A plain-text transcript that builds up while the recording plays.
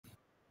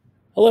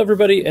Hello,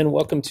 everybody, and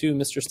welcome to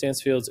Mr.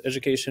 Stansfield's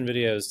education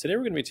videos. Today,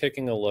 we're going to be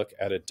taking a look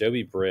at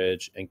Adobe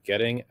Bridge and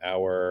getting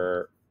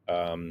our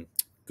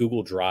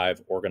Google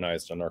Drive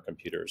organized on our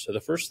computer. So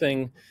the first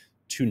thing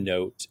to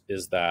note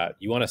is that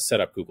you want to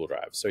set up Google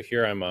Drive. So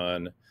here I'm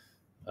on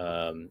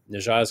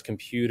Najah's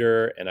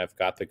computer, and I've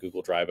got the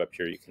Google Drive up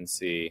here. You can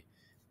see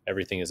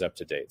everything is up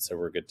to date, so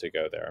we're good to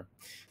go there.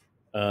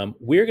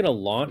 We're going to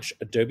launch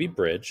Adobe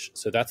Bridge.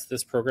 So that's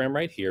this program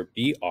right here,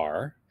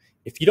 BR.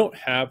 If you don't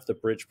have the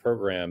Bridge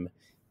program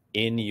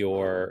in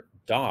your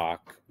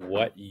dock,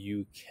 what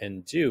you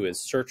can do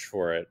is search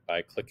for it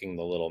by clicking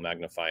the little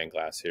magnifying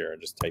glass here and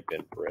just type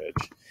in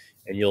Bridge,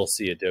 and you'll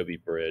see Adobe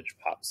Bridge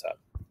pops up.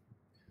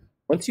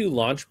 Once you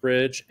launch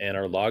Bridge and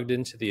are logged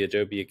into the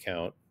Adobe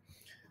account,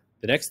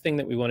 the next thing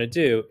that we want to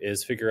do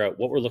is figure out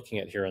what we're looking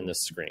at here on this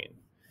screen.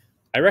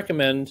 I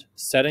recommend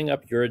setting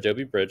up your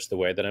Adobe Bridge the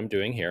way that I'm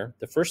doing here.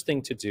 The first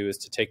thing to do is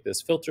to take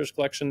this filters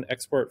collection,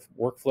 export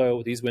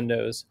workflow, these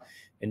windows,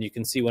 and you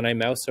can see when I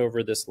mouse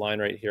over this line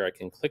right here, I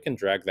can click and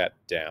drag that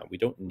down. We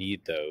don't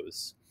need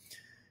those.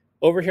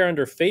 Over here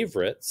under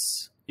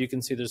favorites, you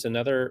can see there's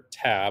another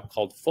tab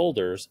called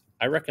folders.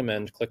 I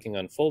recommend clicking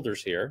on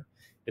folders here.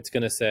 It's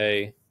going to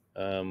say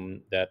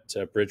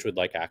that Bridge would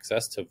like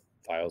access to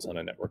files on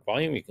a network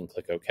volume. You can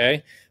click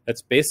OK.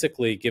 That's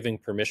basically giving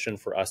permission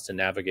for us to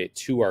navigate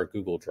to our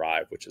Google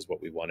Drive, which is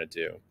what we want to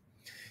do.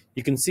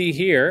 You can see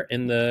here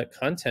in the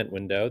content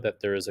window that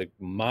there is a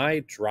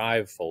My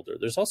Drive folder.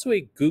 There's also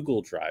a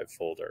Google Drive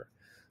folder.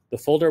 The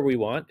folder we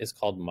want is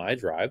called My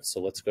Drive.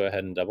 So let's go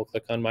ahead and double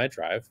click on My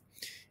Drive.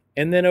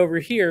 And then over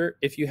here,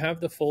 if you have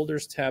the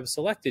folders tab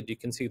selected, you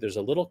can see there's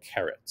a little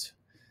caret,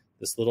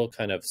 this little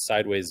kind of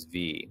sideways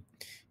V.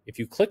 If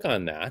you click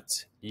on that,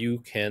 you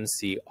can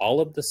see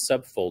all of the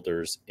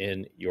subfolders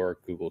in your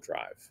Google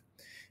Drive.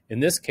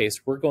 In this case,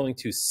 we're going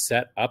to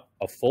set up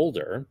a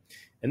folder,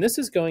 and this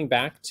is going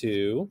back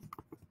to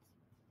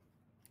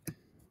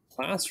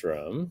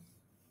Classroom.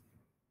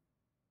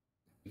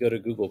 We go to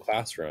Google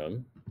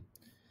Classroom,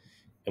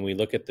 and we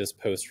look at this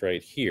post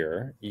right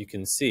here. You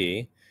can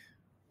see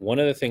one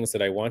of the things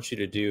that I want you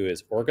to do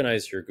is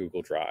organize your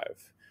Google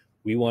Drive.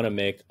 We want to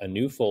make a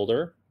new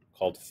folder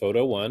called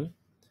Photo 1.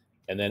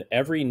 And then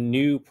every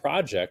new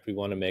project, we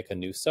want to make a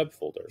new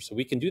subfolder. So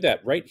we can do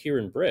that right here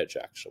in Bridge,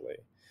 actually.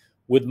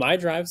 With My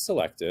Drive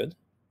selected,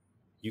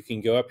 you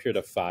can go up here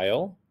to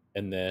File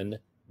and then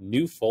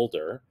New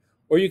Folder,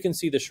 or you can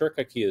see the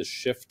shortcut key is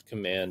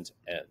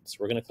Shift-Command-N. So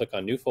we're going to click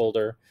on New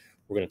Folder.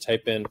 We're going to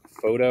type in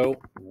Photo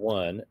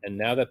 1. And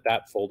now that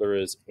that folder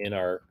is in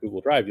our Google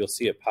Drive, you'll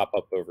see it pop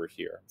up over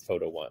here,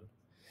 Photo 1.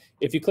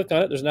 If you click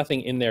on it, there's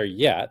nothing in there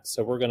yet.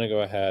 So we're going to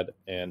go ahead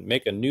and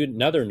make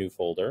another new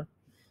folder.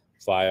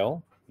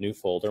 File, New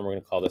Folder, and we're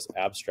going to call this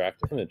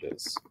Abstract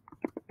Images.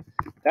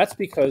 That's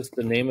because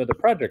the name of the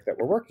project that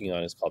we're working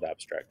on is called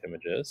Abstract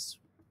Images.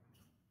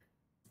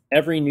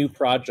 Every new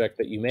project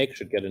that you make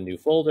should get a new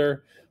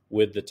folder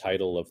with the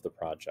title of the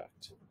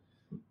project.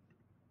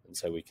 And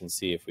so we can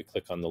see if we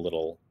click on the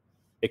little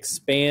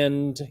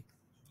expand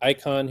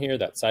icon here,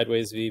 that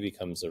sideways V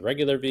becomes a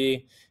regular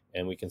V,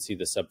 and we can see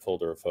the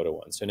subfolder of Photo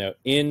 1. So now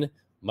in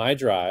My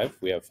Drive,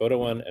 we have Photo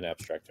 1 and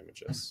Abstract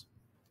Images.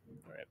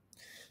 All right.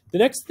 The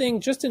next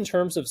thing, just in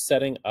terms of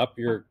setting up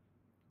your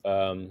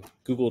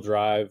Google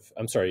Drive,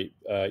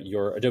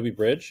 your Adobe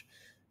Bridge,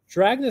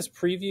 drag this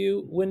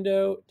preview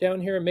window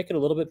down here and make it a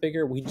little bit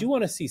bigger. We do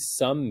want to see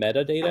some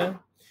metadata,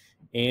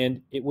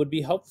 and it would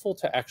be helpful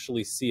to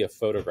actually see a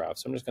photograph.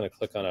 So I'm just going to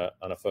click on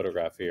a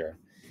photograph here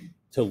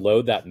to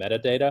load that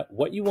metadata.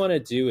 What you want to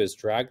do is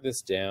drag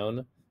this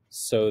down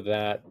so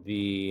that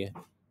the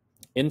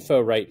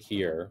info right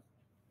here,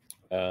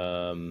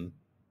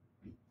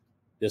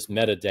 this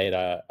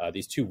metadata,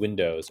 these two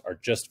windows are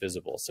just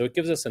visible. So it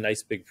gives us a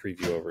nice big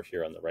preview over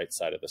here on the right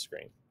side of the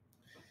screen.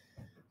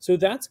 So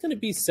that's going to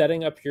be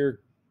setting up your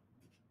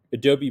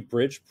Adobe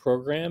Bridge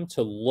program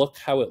to look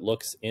how it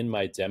looks in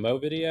my demo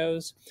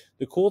videos.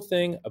 The cool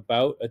thing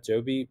about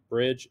Adobe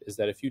Bridge is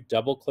that if you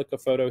double click a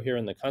photo here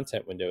in the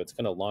content window, it's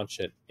going to launch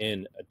it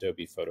in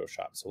Adobe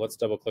Photoshop. So let's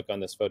double click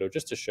on this photo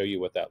just to show you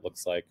what that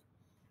looks like.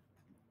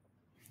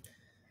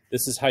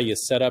 This is how you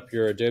set up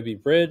your Adobe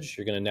Bridge.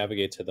 You're going to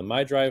navigate to the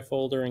My Drive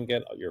folder and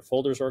get your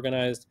folders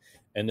organized.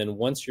 And then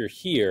once you're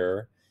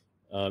here,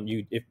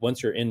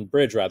 once you're in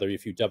Bridge, rather,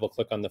 if you double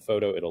click on the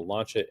photo, it'll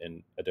launch it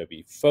in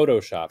Adobe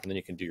Photoshop, and then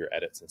you can do your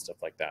edits and stuff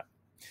like that.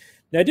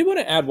 Now, I do want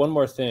to add one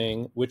more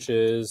thing, which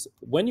is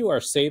when you are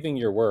saving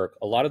your work,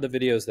 a lot of the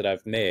videos that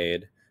I've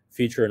made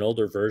feature an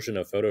older version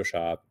of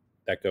Photoshop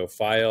that go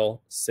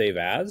File, Save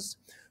As.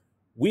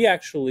 We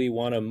actually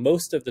want to,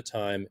 most of the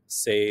time,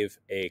 save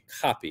a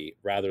copy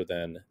rather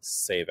than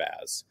save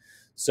as.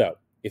 So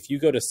if you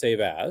go to Save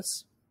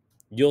As,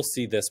 you'll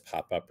see this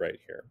pop up right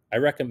here. I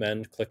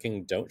recommend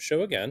clicking Don't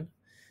Show Again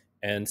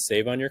and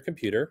save on your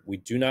computer. We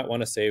do not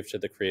want to save to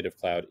the Creative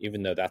Cloud,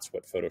 even though that's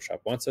what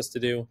Photoshop wants us to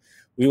do.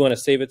 We want to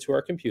save it to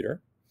our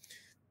computer.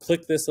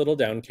 Click this little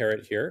down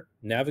caret here,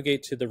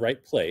 navigate to the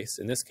right place.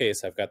 In this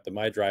case, I've got the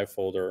My Drive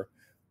folder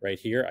right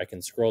here. I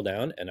can scroll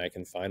down and I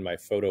can find my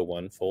Photo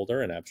 1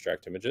 folder in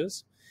Abstract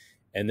Images.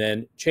 and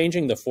then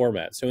changing the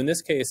format. So in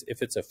this case,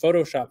 if it's a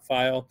Photoshop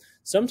file,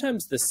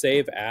 sometimes the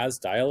Save As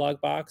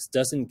dialog box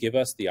doesn't give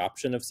us the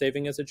option of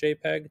saving as a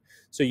JPEG.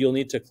 So you'll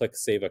need to click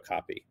Save a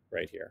Copy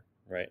right here,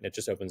 right? And it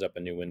just opens up a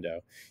new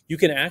window. You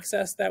can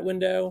access that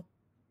window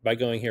by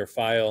going here,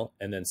 File,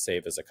 and then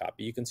Save as a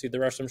Copy. You can see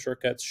there are some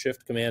shortcuts.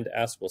 Shift Command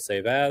S will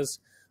save as.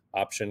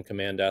 Option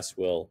Command S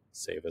will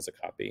save as a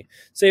copy.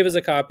 Save as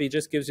a copy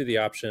just gives you the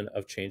option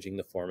of changing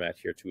the format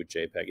here to a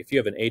JPEG. If you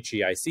have an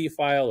HEIC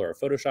file or a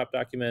Photoshop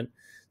document,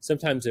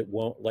 sometimes it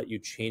won't let you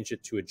change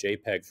it to a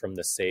JPEG from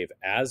the Save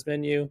As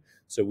menu,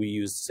 so we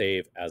use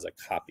Save as a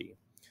Copy.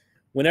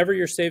 Whenever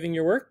you're saving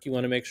your work, you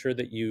want to make sure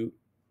that you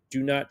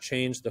do not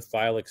change the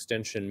file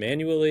extension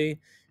manually.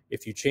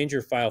 If you change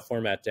your file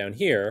format down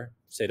here,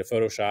 say to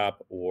Photoshop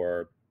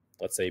or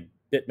let's say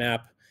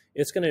bitmap,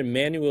 it's going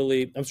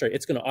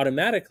to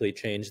automatically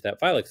change that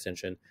file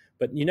extension,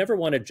 but you never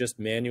want to just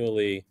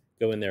manually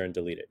go in there and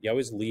delete it. You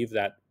always leave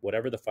that,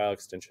 whatever the file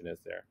extension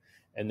is there,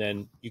 and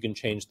then you can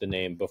change the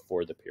name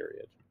before the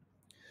period.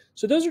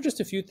 So those are just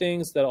a few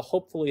things that'll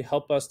hopefully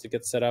help us to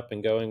get set up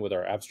and going with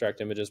our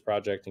abstract images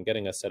project and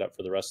getting us set up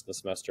for the rest of the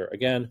semester.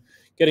 Again,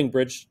 getting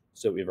Bridge,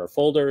 so we have our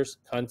folders,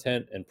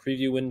 content, and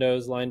preview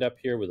windows lined up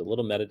here with a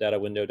little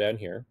metadata window down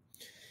here,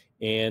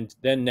 and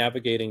then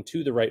navigating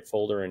to the right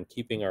folder and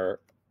keeping our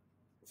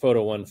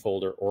Photo 1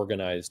 folder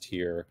organized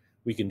here.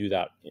 We can do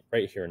that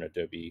right here in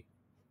Adobe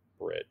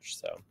Bridge.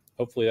 So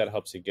hopefully that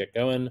helps you get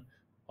going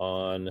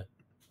on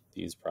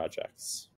these projects.